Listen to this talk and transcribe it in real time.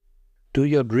Do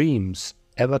your dreams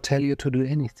ever tell you to do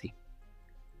anything?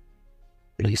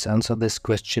 Please answer this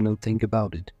question and think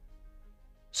about it.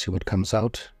 See what comes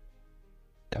out.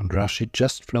 Don't rush it,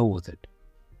 just flow with it.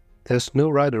 There's no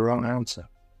right or wrong answer.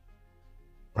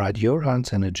 Write your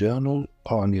answer in a journal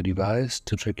or on your device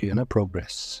to track your inner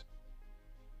progress.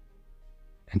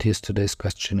 And here's today's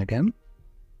question again.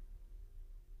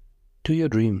 Do your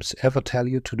dreams ever tell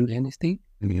you to do anything?